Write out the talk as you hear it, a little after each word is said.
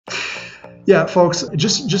Yeah, folks,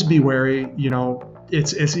 just be wary.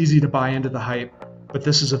 It's easy to buy into the hype, but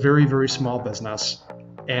this is a very, very small business,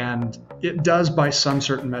 and it does, by some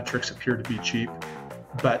certain metrics, appear to be cheap.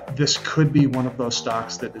 But this could be one of those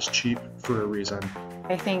stocks that is cheap for a reason.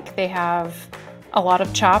 I think they have a lot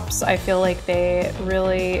of chops. I feel like they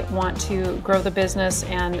really want to grow the business,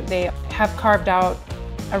 and they have carved out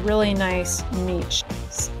a really nice niche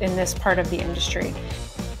in this part of the industry.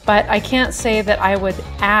 But I can't say that I would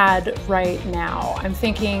add right now. I'm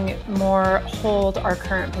thinking more hold our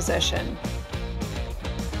current position.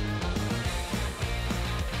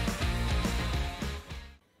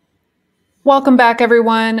 Welcome back,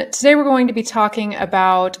 everyone. Today we're going to be talking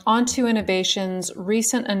about Onto Innovation's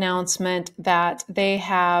recent announcement that they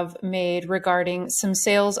have made regarding some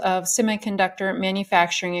sales of semiconductor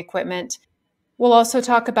manufacturing equipment. We'll also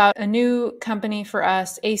talk about a new company for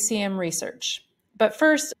us, ACM Research. But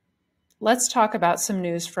first, let's talk about some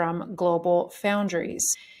news from GlobalFoundries.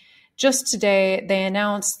 Just today, they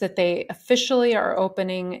announced that they officially are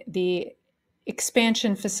opening the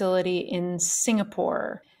expansion facility in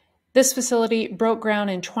Singapore. This facility broke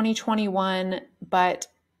ground in 2021, but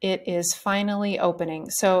it is finally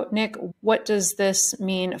opening. So, Nick, what does this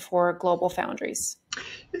mean for GlobalFoundries?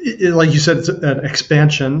 Like you said, it's an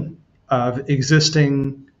expansion of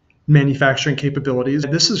existing manufacturing capabilities.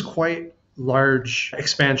 This is quite large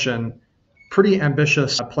expansion, pretty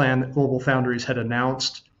ambitious plan that GlobalFoundries had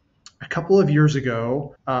announced a couple of years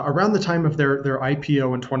ago, around the time of their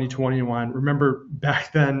IPO in 2021. Remember,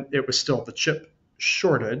 back then it was still the chip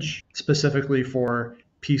shortage, specifically for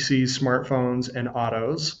PCs, smartphones, and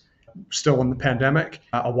autos. Still in the pandemic,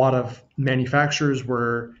 a lot of manufacturers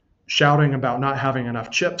were shouting about not having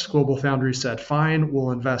enough chips. GlobalFoundries said, fine,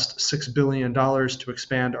 we'll invest $6 billion to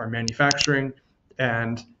expand our manufacturing.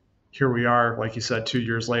 And here we are, like you said, 2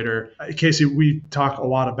 years later. Casey, we talk a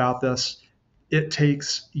lot about this. It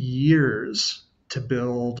takes years to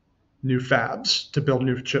build new fabs, to build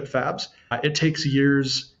new chip fabs. It takes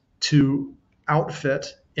years to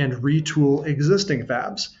outfit and retool existing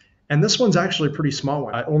fabs. And this one's actually a pretty small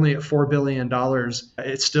one, only at $4 billion.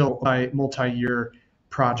 It's still a multi-year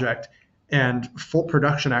project, and full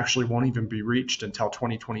production actually won't even be reached until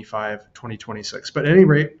 2025, 2026. But at any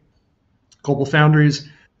rate, GlobalFoundries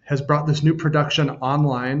has brought this new production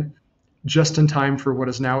online just in time for what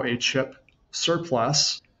is now a chip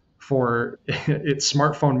surplus for its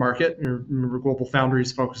smartphone market. Remember,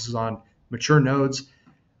 GlobalFoundries focuses on mature nodes.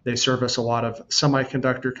 They service a lot of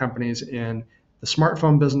semiconductor companies in the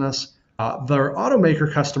smartphone business. Their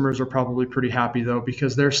automaker customers are probably pretty happy, though,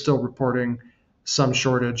 because they're still reporting some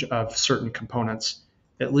shortage of certain components,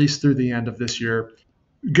 at least through the end of this year.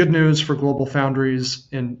 Good news for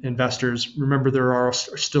GlobalFoundries investors. Remember, there are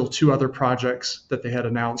still two other projects that they had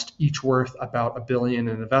announced, each worth about $1 billion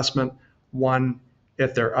in investment. One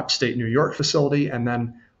at their upstate New York facility, and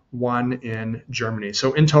then one in Germany.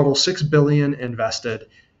 So in total, $6 billion invested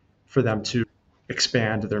for them to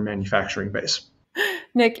expand their manufacturing base.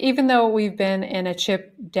 Nick, even though we've been in a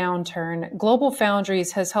chip downturn,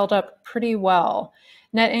 GlobalFoundries has held up pretty well.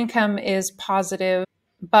 Net income is positive,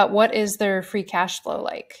 but what is their free cash flow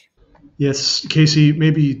like? Yes, Casey,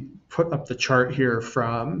 maybe put up the chart here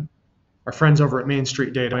from our friends over at Main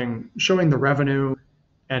Street Data, showing the revenue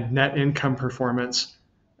and net income performance.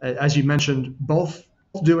 As you mentioned, both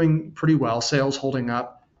doing pretty well, sales holding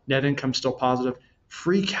up, net income still positive.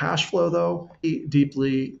 Free cash flow, though,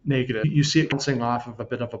 deeply negative. You see it bouncing off of a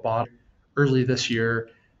bit of a bottom early this year,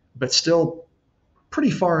 but still pretty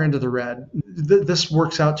far into the red. This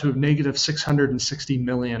works out to a negative $660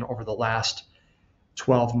 million over the last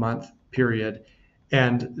 12-month period.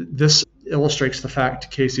 And this illustrates the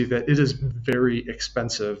fact, Casey, that it is very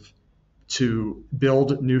expensive to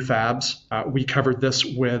build new fabs. We covered this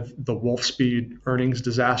with the Wolfspeed earnings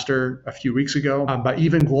disaster a few weeks ago. But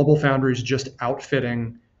even GlobalFoundries just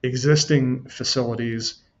outfitting existing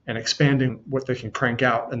facilities and expanding what they can crank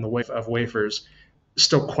out in the way of wafers is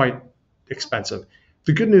still quite expensive.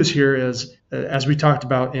 The good news here is, as we talked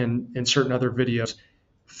about in certain other videos,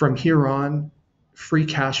 from here on, free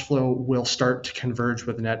cash flow will start to converge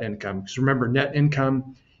with net income. Because remember, net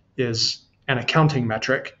income is an accounting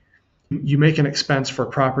metric. You make an expense for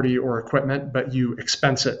property or equipment, but you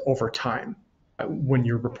expense it over time when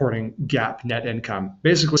you're reporting GAAP net income.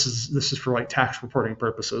 Basically, this is for like tax reporting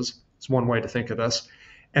purposes. It's one way to think of this.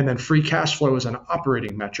 And then free cash flow is an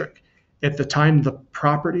operating metric. At the time the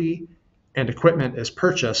property and equipment is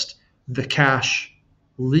purchased, the cash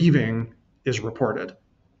leaving is reported,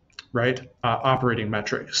 right? Operating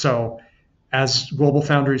metric. So as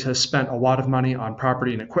GlobalFoundries has spent a lot of money on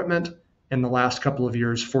property and equipment, in the last couple of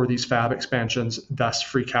years for these fab expansions. Thus,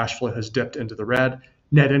 free cash flow has dipped into the red.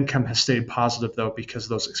 Net income has stayed positive, though, because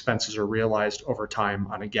those expenses are realized over time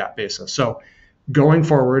on a GAAP basis. So going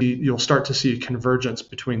forward, you'll start to see a convergence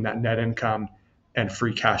between that net income and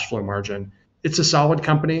free cash flow margin. It's a solid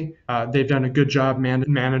company. They've done a good job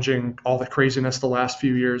managing all the craziness the last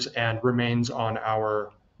few years and remains on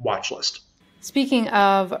our watch list. Speaking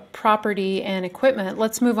of property and equipment,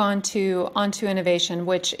 let's move on to Onto Innovation,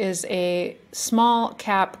 which is a small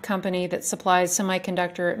cap company that supplies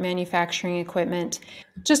semiconductor manufacturing equipment.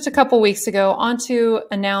 Just a couple weeks ago, Onto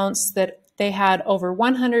announced that they had over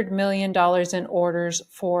 $100 million in orders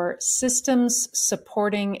for systems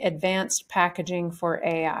supporting advanced packaging for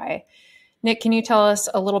AI. Nick, can you tell us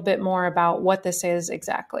a little bit more about what this is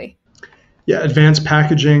exactly? Yeah, advanced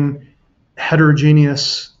packaging,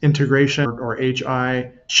 heterogeneous integration or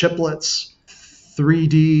HI, chiplets,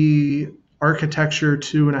 3D architecture,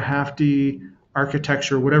 2.5D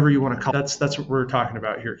architecture, whatever you want to call it. That's what we're talking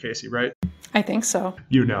about here, Casey, right? I think so.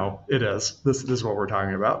 You know, it is. This is what we're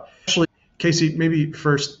talking about. Actually, Casey, maybe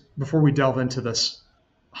first, before we delve into this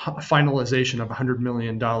finalization of $100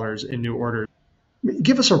 million in new orders,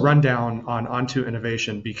 give us a rundown on Onto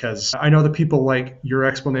Innovation, because I know that people like your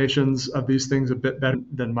explanations of these things a bit better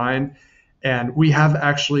than mine. And we have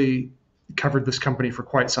actually covered this company for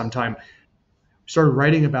quite some time. We started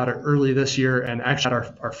writing about it early this year and actually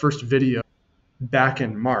had our first video back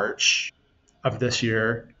in March of this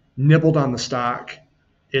year, nibbled on the stock.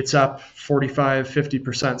 It's up 45,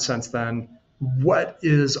 50% since then. What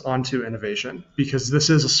is Onto Innovation? Because this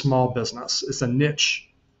is a small business. It's a niche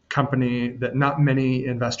company that not many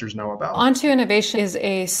investors know about. Onto Innovation is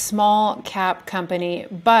a small cap company,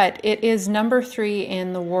 but it is number 3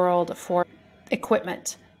 in the world for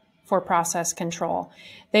equipment for process control.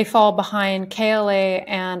 They fall behind KLA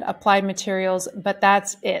and Applied Materials, but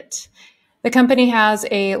that's it. The company has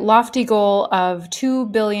a lofty goal of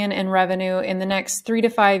 $2 billion in revenue in the next 3 to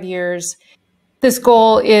 5 years. This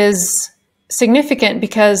goal is significant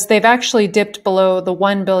because they've actually dipped below the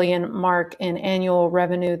 $1 billion mark in annual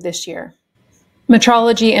revenue this year.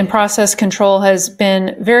 Metrology and process control has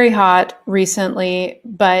been very hot recently,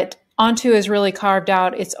 but Onto has really carved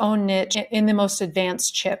out its own niche in the most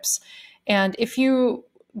advanced chips. And if you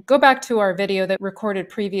go back to our video that recorded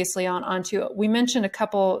previously on Onto, we mentioned a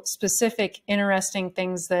couple specific interesting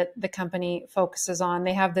things that the company focuses on.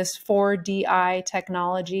 They have this 4DI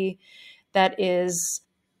technology that is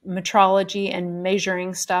metrology and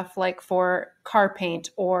measuring stuff like for car paint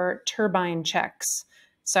or turbine checks.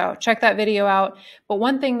 So check that video out. But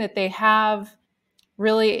one thing that they have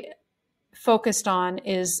really focused on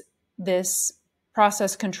is this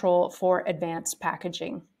process control for advanced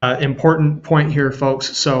packaging. Important point here,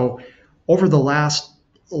 folks. So over the last,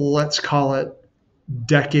 let's call it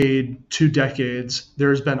decade, 2 decades,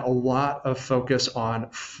 there's been a lot of focus on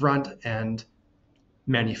front-end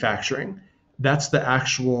manufacturing. That's the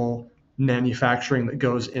actual manufacturing that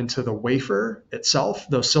goes into the wafer itself,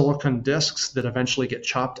 those silicon disks that eventually get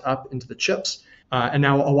chopped up into the chips. And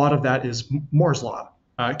now a lot of that is Moore's Law.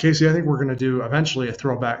 Casey, I think we're going to do eventually a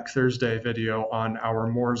Throwback Thursday video on our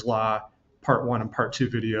Moore's Law Part 1 and Part 2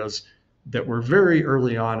 videos that were very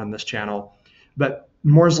early on this channel. But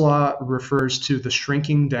Moore's Law refers to the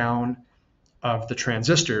shrinking down of the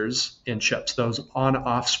transistors in chips, those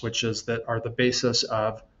on-off switches that are the basis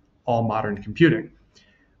of all modern computing.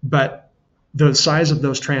 But the size of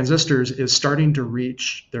those transistors is starting to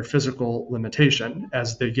reach their physical limitation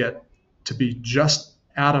as they get to be just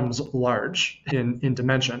atoms large in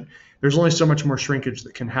dimension. There's only so much more shrinkage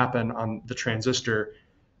that can happen on the transistor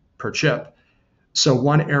per chip. So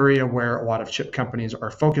one area where a lot of chip companies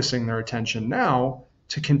are focusing their attention now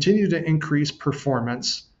to continue to increase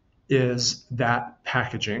performance is that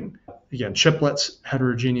packaging. Again, chiplets,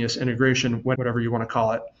 heterogeneous integration, whatever you want to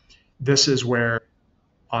call it. This is where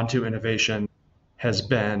Onto Innovation has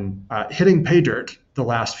been hitting pay dirt the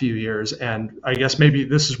last few years. And I guess maybe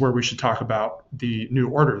this is where we should talk about the new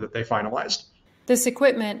order that they finalized. This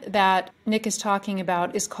equipment that Nick is talking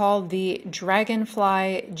about is called the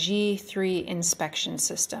Dragonfly G3 inspection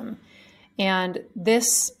system. And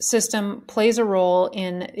this system plays a role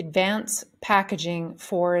in advanced packaging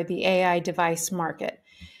for the AI device market.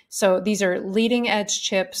 So these are leading edge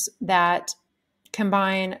chips that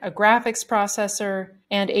combine a graphics processor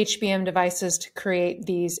and HBM devices to create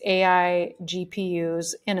these AI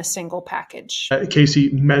GPUs in a single package.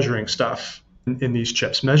 Casey, measuring stuff in these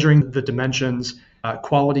chips, measuring the dimensions,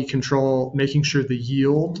 quality control, making sure the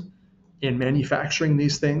yield in manufacturing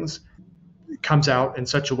these things comes out in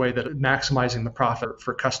such a way that maximizing the profit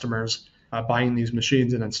for customers buying these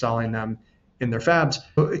machines and installing them in their fabs.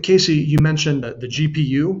 Casey, you mentioned the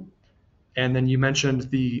GPU, and then you mentioned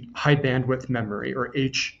the high bandwidth memory, or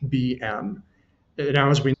HBM. Now,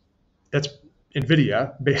 as we know, that's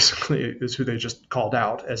NVIDIA, basically, is who they just called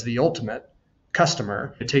out as the ultimate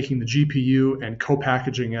customer, taking the GPU and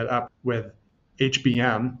co-packaging it up with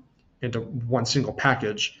HBM into one single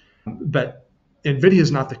package. But NVIDIA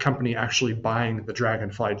is not the company actually buying the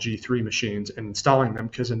Dragonfly G3 machines and installing them,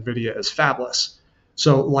 because NVIDIA is fabless.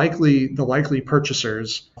 So the likely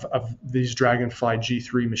purchasers of these Dragonfly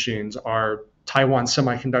G3 machines are Taiwan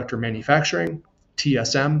Semiconductor Manufacturing,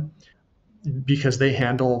 TSM, because they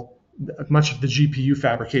handle much of the GPU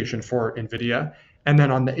fabrication for NVIDIA. And then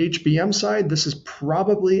on the HBM side, this is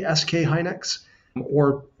probably SK Hynix,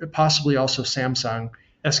 or possibly also Samsung.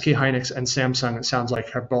 SK Hynix and Samsung, it sounds like,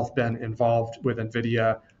 have both been involved with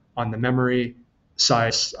NVIDIA on the memory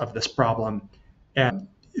side of this problem. And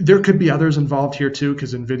there could be others involved here too,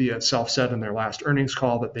 because NVIDIA itself said in their last earnings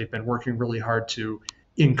call that they've been working really hard to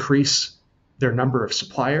increase their number of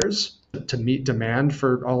suppliers to meet demand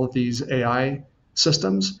for all of these AI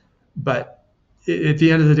systems. But at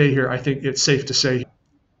the end of the day here, I think it's safe to say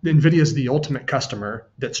NVIDIA is the ultimate customer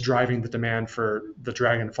that's driving the demand for the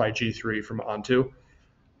Dragonfly G3 from Onto.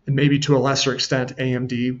 And maybe to a lesser extent,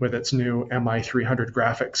 AMD with its new MI300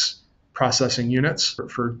 graphics processing units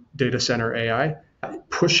for data center AI,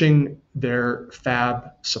 pushing their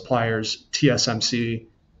fab suppliers, TSMC,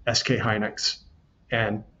 SK Hynix,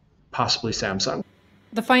 and possibly Samsung.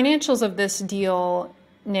 The financials of this deal,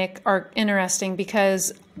 Nick, are interesting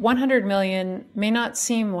because 100 million may not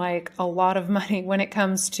seem like a lot of money when it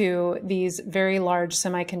comes to these very large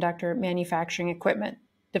semiconductor manufacturing equipment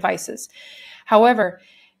devices. However,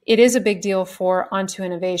 it is a big deal for Onto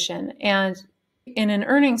Innovation. And in an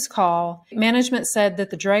earnings call, management said that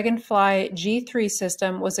the Dragonfly G3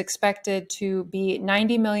 system was expected to be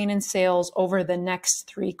 90 million in sales over the next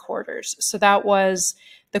 3 quarters. So that was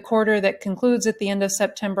the quarter that concludes at the end of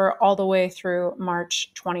September all the way through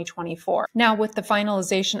March 2024. Now, with the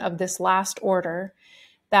finalization of this last order,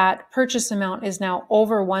 that purchase amount is now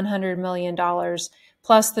over $100 million,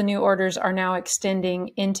 plus the new orders are now extending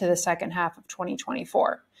into the second half of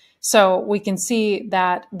 2024. So we can see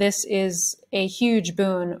that this is a huge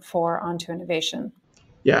boon for Onto Innovation.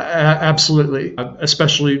 Yeah, absolutely.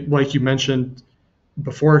 Especially like you mentioned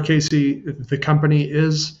before, Casey, the company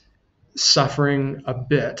is suffering a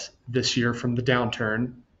bit this year from the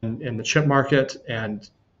downturn in the chip market and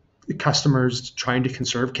customers trying to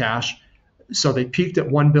conserve cash. So they peaked at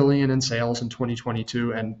 1 billion in sales in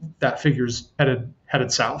 2022, and that figure's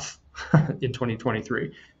headed south in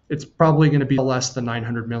 2023. It's probably going to be less than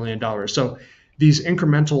 $900 million. So these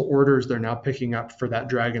incremental orders they're now picking up for that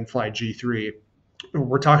Dragonfly G3,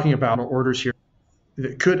 we're talking about orders here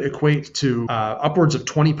that could equate to upwards of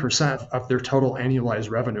 20% of their total annualized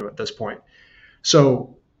revenue at this point.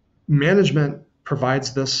 So management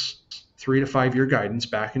provides this 3 to 5 year guidance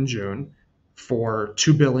back in June for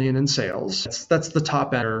 2 billion in sales. That's the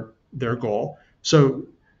top end of their goal. So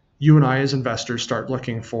you and I as investors start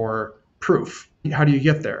looking for proof. How do you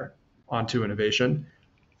get there Onto Innovation?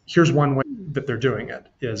 Here's one way that they're doing it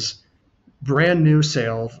is brand new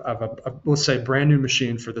sale of a let's say brand new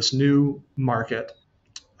machine for this new market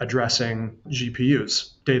addressing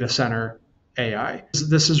GPUs, data center AI.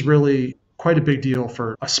 This is really quite a big deal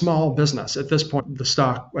for a small business. At this point, the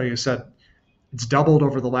stock, like I said, it's doubled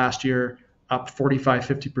over the last year, up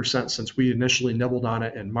 45-50% since we initially nibbled on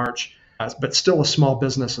it in March, but still a small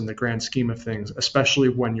business in the grand scheme of things, especially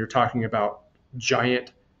when you're talking about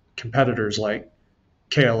giant competitors like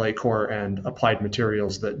KLA Core and Applied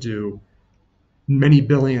Materials that do many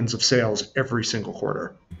billions of sales every single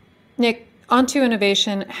quarter. Nick, Onto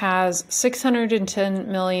Innovation has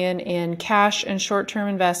 610 million in cash and short-term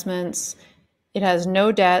investments. It has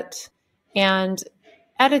no debt, and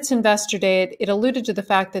at its investor day, it alluded to the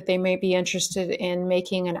fact that they may be interested in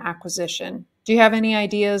making an acquisition. Do you have any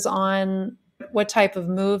ideas on what type of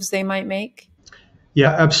moves they might make?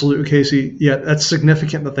 Yeah, absolutely, Casey. Yeah, that's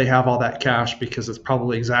significant that they have all that cash, because it's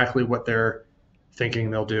probably exactly what they're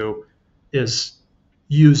thinking they'll do is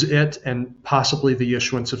use it and possibly the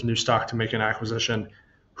issuance of new stock to make an acquisition.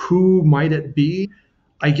 Who might it be?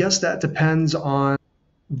 I guess that depends on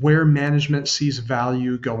where management sees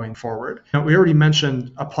value going forward. Now, we already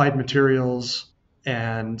mentioned Applied Materials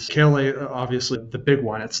and KLA, obviously the big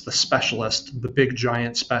one. It's the specialist, the big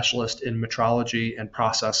giant specialist in metrology and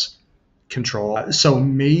process control. So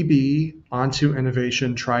maybe Onto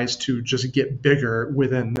Innovation tries to just get bigger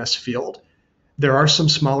within this field. There are some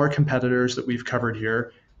smaller competitors that we've covered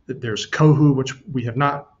here. There's Kohu, which we have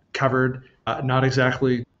not covered, not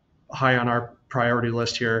exactly high on our priority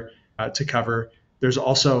list here. to cover. There's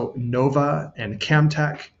also Nova and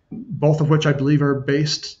Camtek, both of which I believe are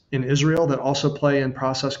based in Israel, that also play in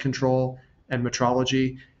process control and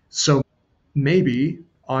metrology. So maybe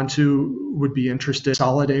Onto would be interested in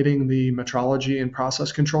consolidating the metrology and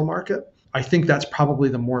process control market. I think that's probably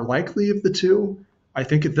the more likely of the two. I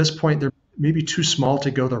think at this point they're maybe too small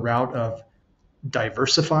to go the route of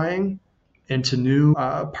diversifying into new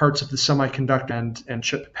parts of the semiconductor and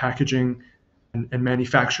chip packaging and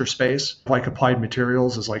manufacture space. Like Applied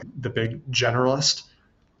Materials is like the big generalist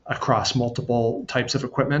across multiple types of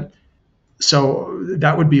equipment. So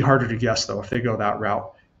that would be harder to guess though if they go that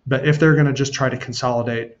route. But if they're going to just try to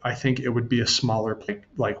consolidate, I think it would be a smaller play,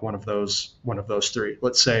 like one of those three.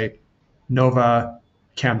 Let's say Nova,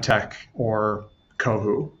 Camtek, or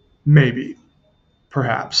Kohu. Maybe,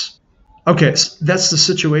 perhaps. Okay, so that's the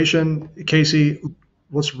situation. Casey,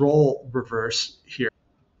 let's roll reverse here.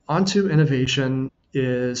 Onto Innovation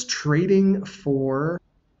is trading for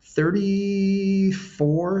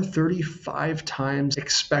 34, 35 times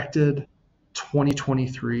expected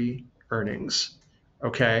 2023 earnings.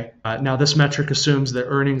 Okay. Now, this metric assumes that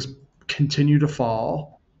earnings continue to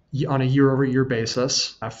fall on a year-over-year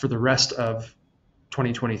basis for the rest of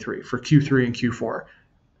 2023, for Q3 and Q4.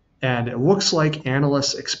 And it looks like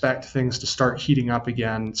analysts expect things to start heating up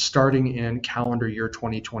again starting in calendar year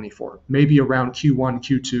 2024. Maybe around Q1,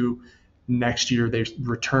 Q2 next year, they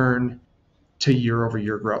return to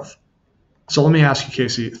year-over-year growth. So let me ask you,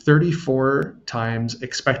 Casey, 34 times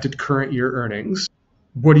expected current year earnings.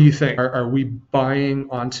 What do you think? Are we buying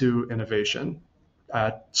Onto Innovation?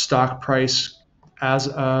 Stock price as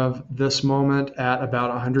of this moment at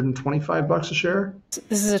about $125 a share?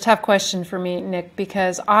 This is a tough question for me, Nick,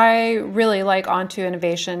 because I really like Onto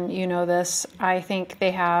Innovation. You know this. I think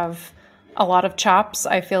they have a lot of chops.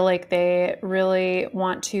 I feel like they really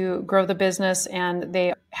want to grow the business, and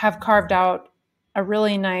they have carved out a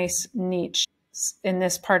really nice niche in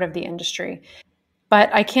this part of the industry. But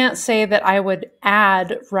I can't say that I would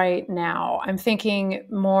add right now. I'm thinking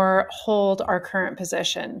more hold our current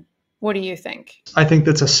position. What do you think? I think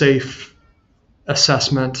that's a safe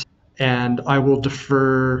assessment, and I will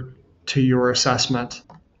defer to your assessment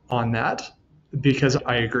on that because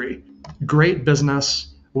I agree. Great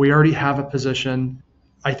business. We already have a position.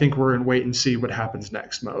 I think we're in wait and see what happens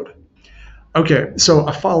next mode. Okay, so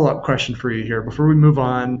a follow-up question for you here before we move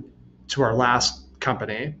on to our last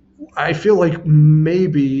company. I feel like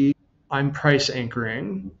maybe I'm price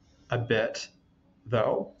anchoring a bit,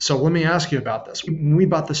 though. So let me ask you about this. When we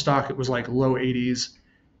bought the stock, it was like low 80s.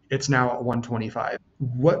 It's now at 125.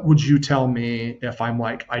 What would you tell me if I'm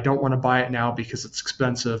like, I don't want to buy it now because it's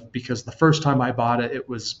expensive, because the first time I bought it, it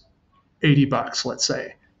was $80, let's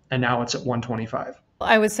say, and now it's at 125?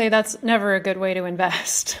 I would say that's never a good way to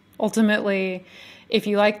invest. Ultimately, if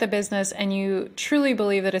you like the business and you truly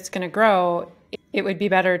believe that it's going to grow, it would be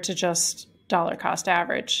better to just dollar cost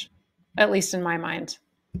average, at least in my mind.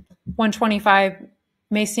 125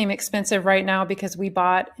 may seem expensive right now because we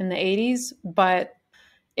bought in the 80s, but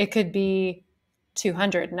it could be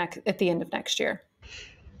 200 at the end of next year.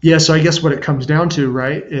 Yeah, so I guess what it comes down to,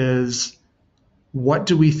 right, is what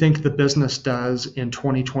do we think the business does in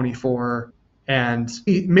 2024 and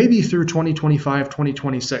maybe through 2025,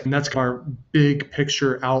 2026? And that's our big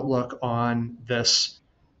picture outlook on this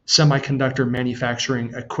semiconductor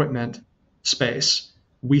manufacturing equipment space.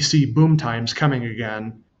 We see boom times coming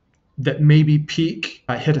again that maybe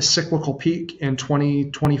hit a cyclical peak in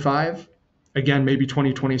 2025, again, maybe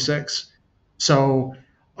 2026. So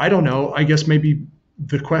I don't know. I guess maybe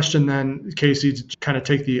the question then, Casey, to kind of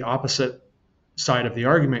take the opposite side of the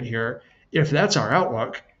argument here, if that's our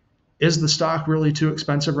outlook, is the stock really too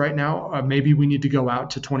expensive right now? Maybe we need to go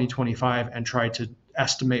out to 2025 and try to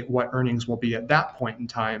estimate what earnings will be at that point in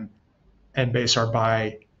time and base our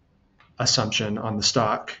buy assumption on the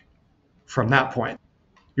stock from that point.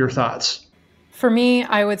 Your thoughts? For me,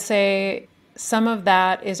 I would say some of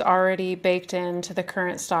that is already baked into the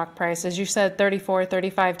current stock price. As you said, 34,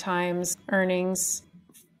 35 times earnings,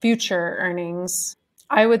 future earnings.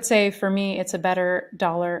 I would say for me, it's a better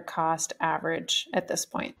dollar cost average at this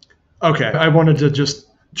point. Okay, I wanted to just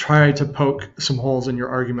try to poke some holes in your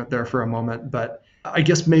argument there for a moment, but I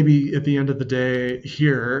guess maybe at the end of the day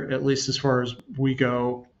here, at least as far as we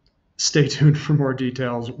go, stay tuned for more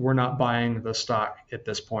details. We're not buying the stock at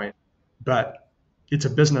this point, but it's a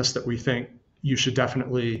business that we think you should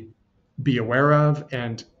definitely be aware of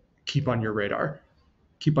and keep on your radar,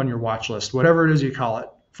 keep on your watch list, whatever it is you call it,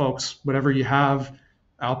 folks, whatever you have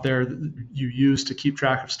out there that you use to keep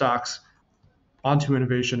track of stocks. Onto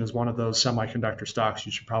Innovation is one of those semiconductor stocks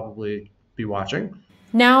you should probably be watching.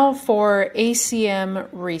 Now for ACM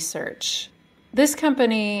Research. This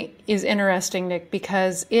company is interesting, Nick,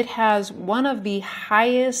 because it has one of the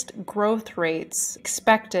highest growth rates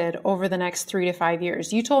expected over the next 3 to 5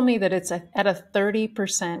 years. You told me that it's at a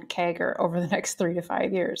 30% CAGR over the next 3 to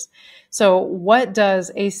 5 years. So what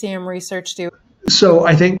does ACM Research do? So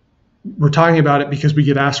I think we're talking about it because we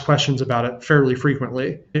get asked questions about it fairly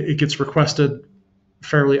frequently. It gets requested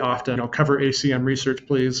fairly often. Cover ACM Research,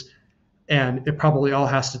 please. And it probably all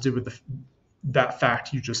has to do with that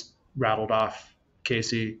fact you just rattled off,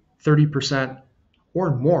 Casey. 30%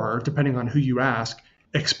 or more, depending on who you ask,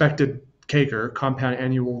 expected CAGR, compound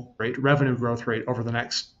annual rate, revenue growth rate over the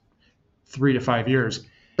next 3 to 5 years.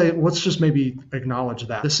 Let's just maybe acknowledge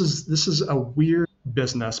that. This is a weird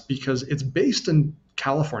business because it's based in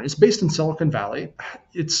California. It's based in Silicon Valley.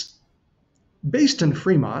 It's based in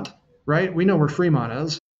Fremont, right? We know where Fremont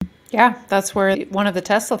is. Yeah, that's where one of the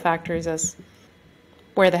Tesla factories is,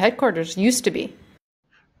 where the headquarters used to be.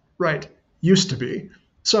 Right, used to be.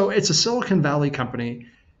 So it's a Silicon Valley company.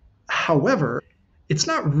 However, it's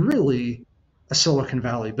not really a Silicon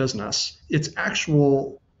Valley business. Its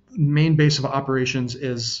actual main base of operations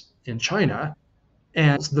is in China.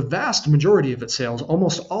 And the vast majority of its sales,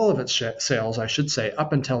 almost all of its sales, I should say,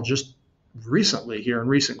 up until just recently here in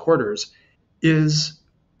recent quarters, is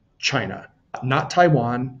China. Not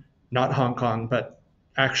Taiwan, not Hong Kong, but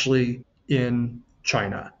actually in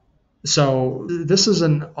China. So this is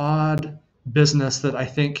an odd business that I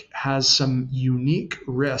think has some unique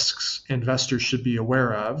risks investors should be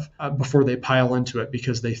aware of before they pile into it,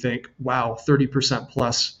 because they think, wow, 30%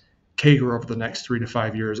 plus CAGR over the next 3 to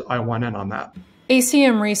 5 years, I want in on that.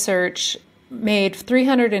 ACM Research made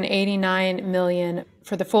 $389 million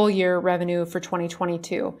for the full year revenue for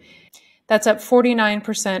 2022. That's up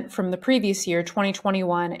 49% from the previous year,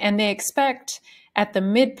 2021, and they expect at the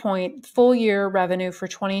midpoint, full year revenue for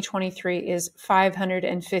 2023 is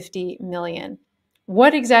 $550 million.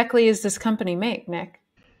 What exactly does this company make, Nick?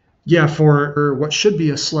 Yeah, for what should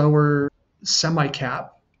be a slower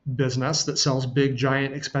semi-cap business that sells big,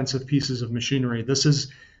 giant, expensive pieces of machinery, this is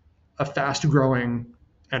a fast-growing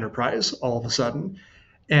enterprise all of a sudden.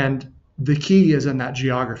 And the key is in that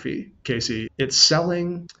geography, Casey. It's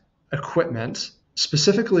selling equipment,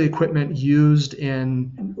 specifically equipment used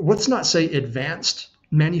in, let's not say advanced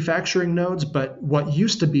manufacturing nodes, but what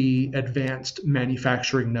used to be advanced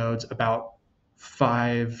manufacturing nodes about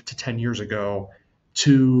 5 to 10 years ago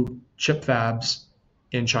to chip fabs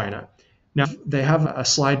in China. Now, they have a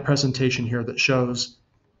slide presentation here that shows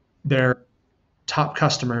their top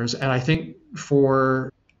customers, and I think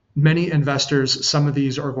for many investors, some of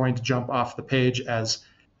these are going to jump off the page as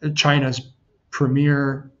China's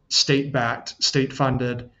premier state-backed,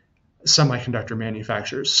 state-funded semiconductor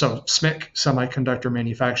manufacturers. So SMIC, Semiconductor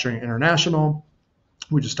Manufacturing International,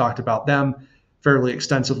 we just talked about them fairly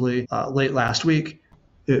extensively late last week.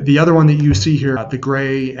 The other one that you see here, the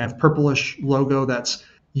gray and purplish logo, that's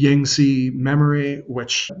Yangtze Memory,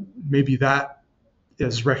 which maybe that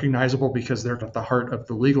is recognizable because they're at the heart of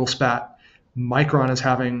the legal spat Micron is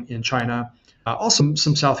having in China. Also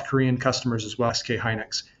some South Korean customers as well, SK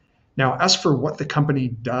Hynix. Now, as for what the company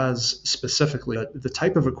does specifically, the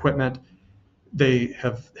type of equipment they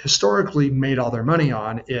have historically made all their money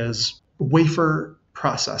on is wafer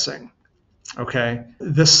processing. Okay,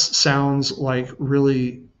 this sounds like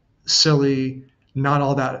really silly, not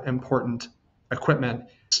all that important equipment.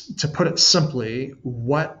 To put it simply,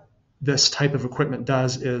 what this type of equipment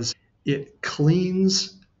does is it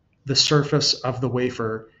cleans the surface of the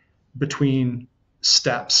wafer between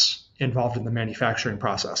steps involved in the manufacturing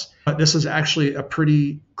process. But this is actually a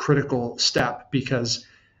pretty critical step because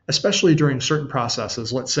especially during certain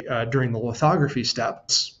processes, let's say during the lithography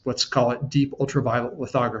steps, let's call it deep ultraviolet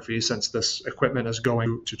lithography, since this equipment is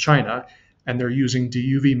going to China and they're using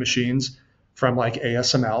DUV machines from like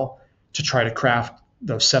ASML to try to craft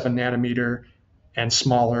those 7 nanometer and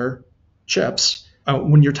smaller chips.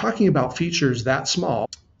 When you're talking about features that small,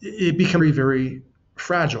 it becomes very, very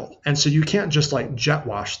fragile. And so you can't just like jet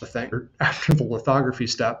wash the thing after the lithography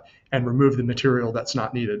step and remove the material that's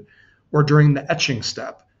not needed, or during the etching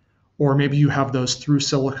step, or maybe you have those through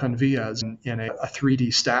silicon vias in a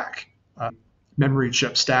 3D stack, memory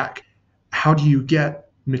chip stack. How do you get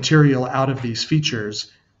material out of these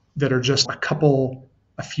features that are just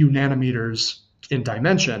a few nanometers in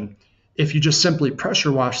dimension if you just simply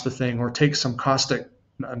pressure wash the thing or take some caustic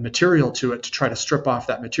material to it to try to strip off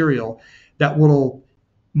that material? That little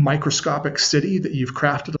microscopic city that you've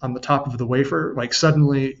crafted on the top of the wafer, like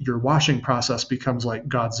suddenly your washing process becomes like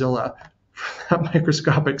Godzilla, that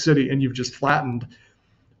microscopic city, and you've just flattened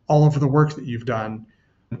all of the work that you've done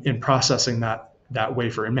in processing that that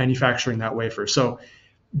wafer and manufacturing that wafer. So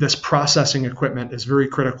this processing equipment is very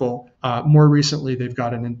critical. More recently, they've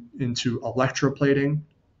gotten into electroplating,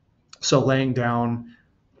 so laying down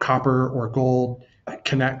copper or gold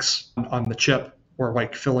connects on the chip, or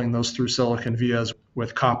like filling those through silicon vias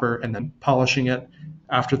with copper and then polishing it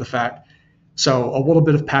after the fact. So a little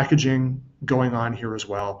bit of packaging going on here as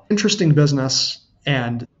well. Interesting business,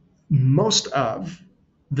 and most of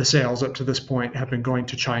the sales up to this point have been going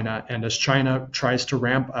to China. And as China tries to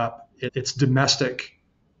ramp up its domestic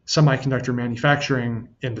semiconductor manufacturing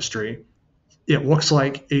industry, it looks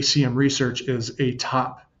like ACM Research is a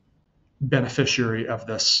top beneficiary of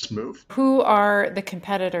this move. Who are the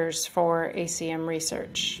competitors for ACM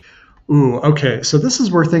Research? Ooh, okay. So this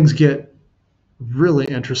is where things get really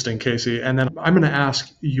interesting, Casey. And then I'm going to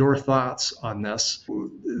ask your thoughts on this.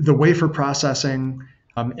 The wafer processing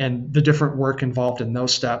and the different work involved in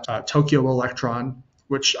those steps. Tokyo Electron,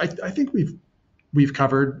 which I think we've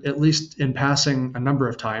covered, at least in passing, a number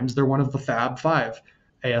of times. They're one of the Fab Five: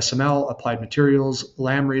 ASML, Applied Materials,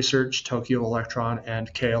 Lam Research, Tokyo Electron,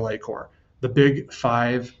 and KLA Corp. The big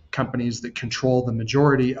five companies that control the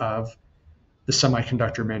majority of the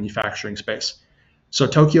semiconductor manufacturing space. So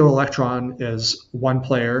Tokyo Electron is one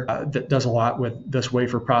player that does a lot with this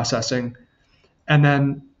wafer processing. And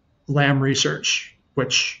then Lam Research,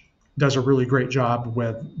 which does a really great job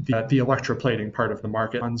with the electroplating part of the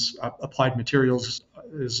market. Applied Materials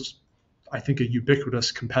is, I think, a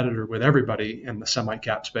ubiquitous competitor with everybody in the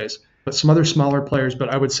semi-cap space. But some other smaller players, but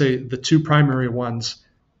I would say the two primary ones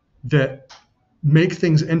that make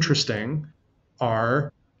things interesting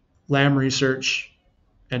are Lam Research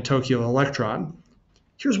and Tokyo Electron.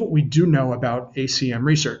 Here's what we do know about ACM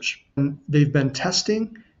Research. They've been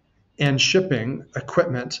testing and shipping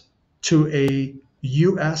equipment to a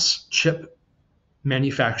US chip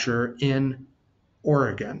manufacturer in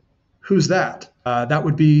Oregon. Who's that? That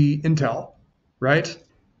would be Intel, right?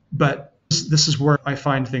 But this is where I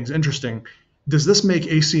find things interesting. Does this make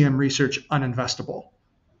ACM Research uninvestable,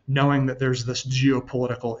 knowing that there's this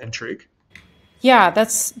geopolitical intrigue? Yeah,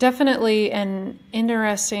 that's definitely an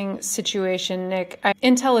interesting situation, Nick.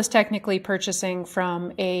 Intel is technically purchasing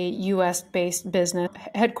from a US-based business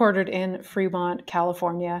headquartered in Fremont,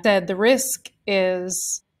 California. Said the risk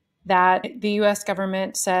is that the US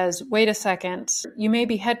government says, wait a second, you may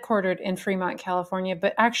be headquartered in Fremont, California,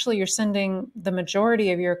 but actually you're sending the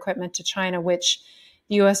majority of your equipment to China, which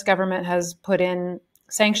the US government has put in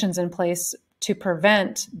sanctions in place to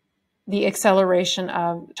prevent the acceleration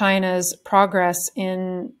of China's progress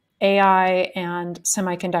in AI and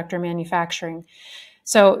semiconductor manufacturing.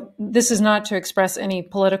 So this is not to express any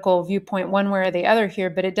political viewpoint one way or the other here,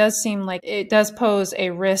 but it does seem like it does pose a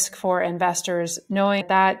risk for investors, knowing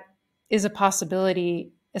that is a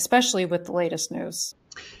possibility, especially with the latest news.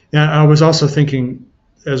 Yeah, I was also thinking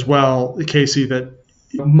as well, Casey, that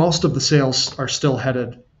most of the sales are still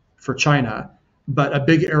headed for China. But a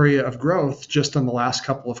big area of growth just in the last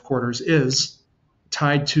couple of quarters is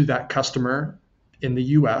tied to that customer in the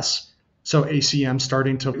US. So ACM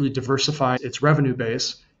starting to really diversify its revenue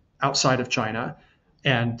base outside of China.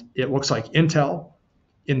 And it looks like Intel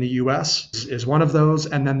in the US is one of those.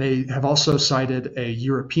 And then they have also cited a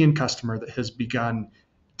European customer that has begun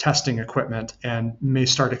testing equipment and may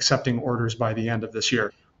start accepting orders by the end of this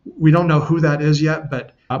year. We don't know who that is yet,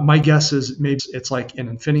 but my guess is maybe it's like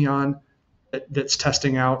an Infineon that's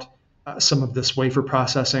testing out some of this wafer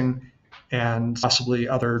processing and possibly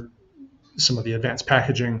some of the advanced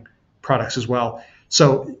packaging products as well.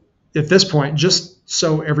 So at this point, just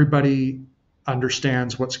so everybody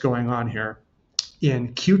understands what's going on here,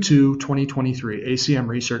 in Q2 2023, ACM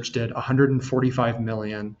Research did $145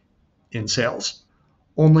 million in sales.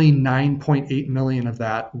 Only 9.8 million of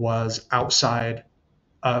that was outside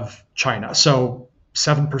of China. So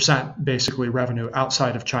 7% basically revenue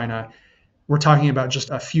outside of China. We're talking about just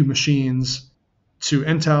a few machines to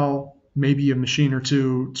Intel, maybe a machine or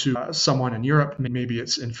two to someone in Europe. Maybe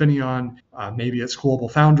it's Infineon, maybe it's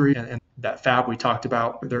GlobalFoundries, and that fab we talked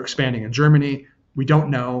about. They're expanding in Germany. We don't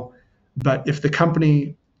know. But if the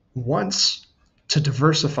company wants to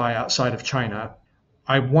diversify outside of China,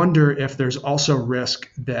 I wonder if there's also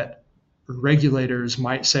risk that regulators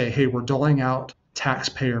might say, hey, we're doling out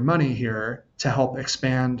taxpayer money here to help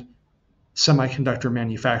expand semiconductor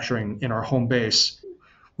manufacturing in our home base.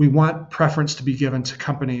 We want preference to be given to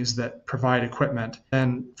companies that provide equipment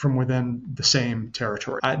and from within the same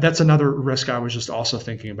territory. That's another risk I was just also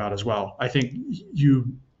thinking about as well. I think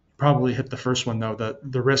you probably hit the first one, though,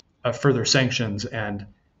 the risk of further sanctions and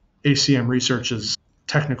ACM Research's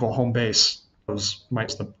technical home base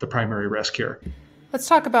might be the primary risk here. Let's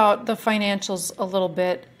talk about the financials a little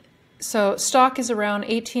bit. So stock is around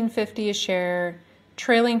 $18.50 a share,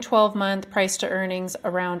 trailing 12-month price to earnings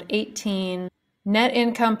around 18, net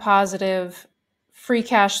income positive, free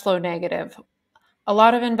cash flow negative. A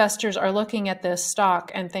lot of investors are looking at this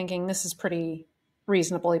stock and thinking this is pretty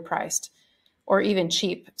reasonably priced or even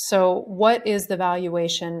cheap. So what is the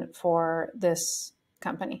valuation for this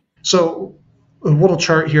company? So a little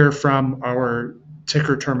chart here from our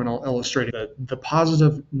ticker terminal illustrating the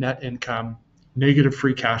positive net income, negative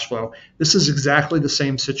free cash flow. This is exactly the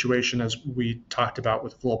same situation as we talked about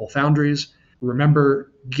with GlobalFoundries.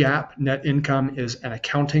 Remember, GAAP net income is an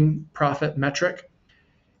accounting profit metric.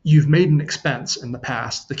 You've made an expense in the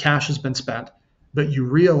past, the cash has been spent, but you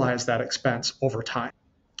realize that expense over time.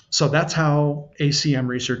 So that's how ACM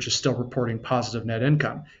Research is still reporting positive net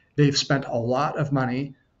income. They've spent a lot of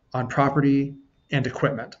money on property and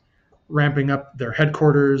equipment, ramping up their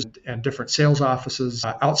headquarters and different sales offices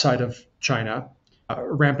outside of China,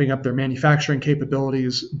 ramping up their manufacturing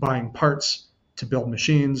capabilities, buying parts to build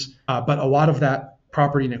machines. But a lot of that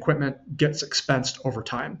property and equipment gets expensed over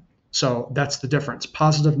time. So that's the difference.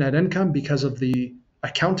 Positive net income because of the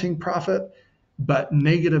accounting profit, but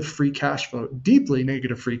negative free cash flow, deeply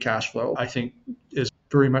negative free cash flow, I think is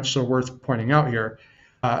very much so worth pointing out here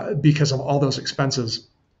because of all those expenses.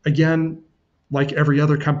 Again, like every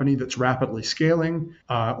other company that's rapidly scaling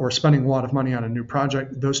or spending a lot of money on a new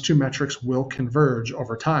project, those two metrics will converge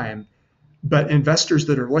over time. But investors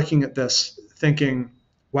that are looking at this thinking,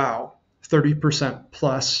 wow, 30%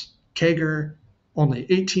 plus CAGR, only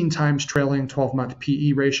 18 times trailing 12-month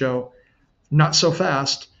PE ratio, not so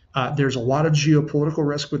fast. There's a lot of geopolitical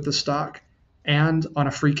risk with the stock. And on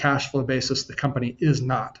a free cash flow basis, the company is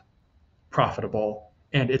not profitable.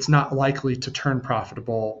 And it's not likely to turn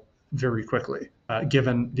profitable very quickly,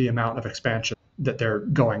 given the amount of expansion that they're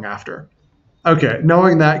going after. Okay,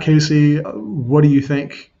 knowing that, Casey, what do you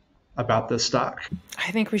think about this stock?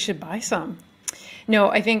 I think we should buy some. No,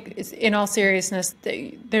 I think in all seriousness,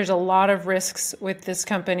 there's a lot of risks with this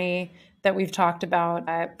company that we've talked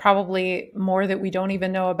about, probably more that we don't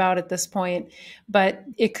even know about at this point, but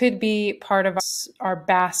it could be part of our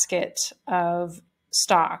basket of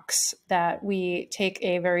stocks that we take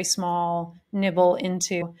a very small nibble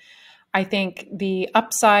into. I think the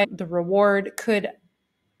upside, the reward could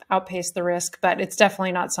outpace the risk, but it's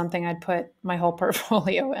definitely not something I'd put my whole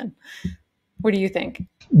portfolio in. What do you think?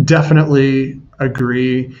 Definitely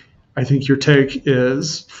agree. I think your take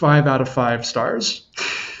is 5 out of 5 stars.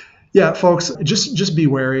 Yeah, folks, just be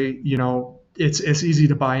wary. You know, it's easy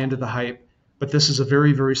to buy into the hype, but this is a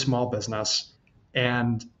very, very small business.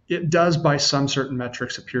 And it does, by some certain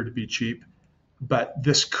metrics, appear to be cheap. But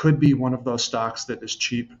this could be one of those stocks that is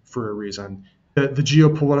cheap for a reason. The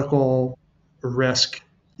geopolitical risk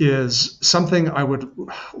is something I would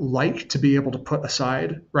like to be able to put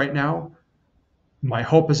aside right now. My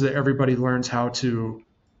hope is that everybody learns how to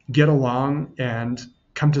get along and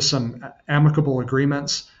come to some amicable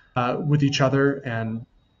agreements with each other, and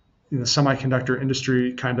the semiconductor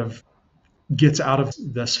industry kind of gets out of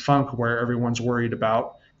this funk where everyone's worried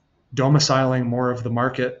about domiciling more of the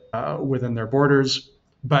market within their borders.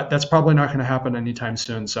 But that's probably not going to happen anytime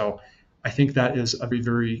soon. So I think that is a very,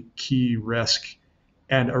 very key risk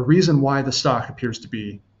and a reason why the stock appears to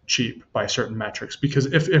be cheap by certain metrics. Because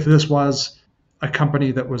if this was a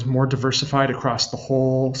company that was more diversified across the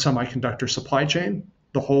whole semiconductor supply chain,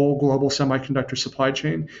 the whole global semiconductor supply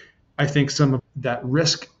chain, I think some of that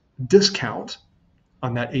risk discount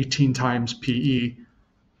on that 18 times PE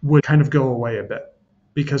would kind of go away a bit.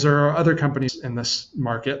 Because there are other companies in this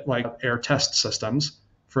market, like Air Test Systems,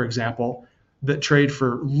 for example, that trade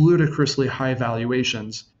for ludicrously high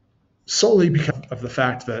valuations solely because of the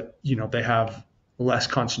fact that, you know, they have less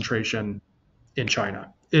concentration in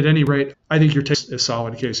China. At any rate, I think your take is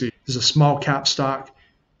solid, Casey. This is a small cap stock,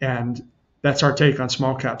 and that's our take on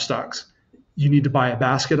small cap stocks. You need to buy a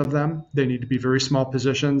basket of them. They need to be very small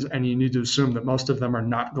positions, and you need to assume that most of them are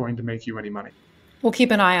not going to make you any money. We'll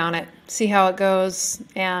keep an eye on it, see how it goes,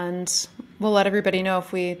 and we'll let everybody know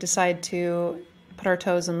if we decide to put our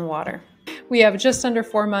toes in the water. We have just under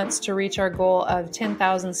 4 months to reach our goal of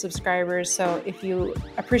 10,000 subscribers. So if you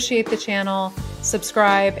appreciate the channel,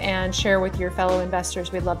 subscribe and share with your fellow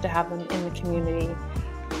investors. We'd love to have them in the community.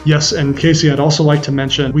 Yes, and Casey, I'd also like to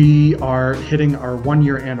mention we are hitting our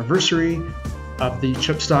 1-year anniversary of the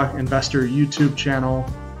Chipstock Investor YouTube channel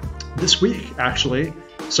this week, actually.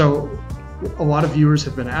 So a lot of viewers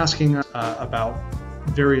have been asking us about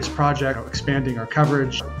various projects, expanding our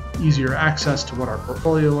coverage, easier access to what our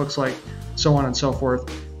portfolio looks like, so on and so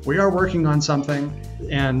forth. We are working on something,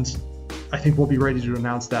 and I think we'll be ready to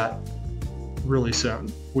announce that really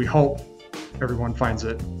soon. We hope everyone finds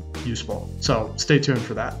it useful. So stay tuned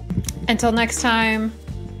for that. Until next time,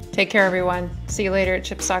 take care, everyone. See you later at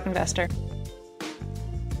Chip Stock Investor.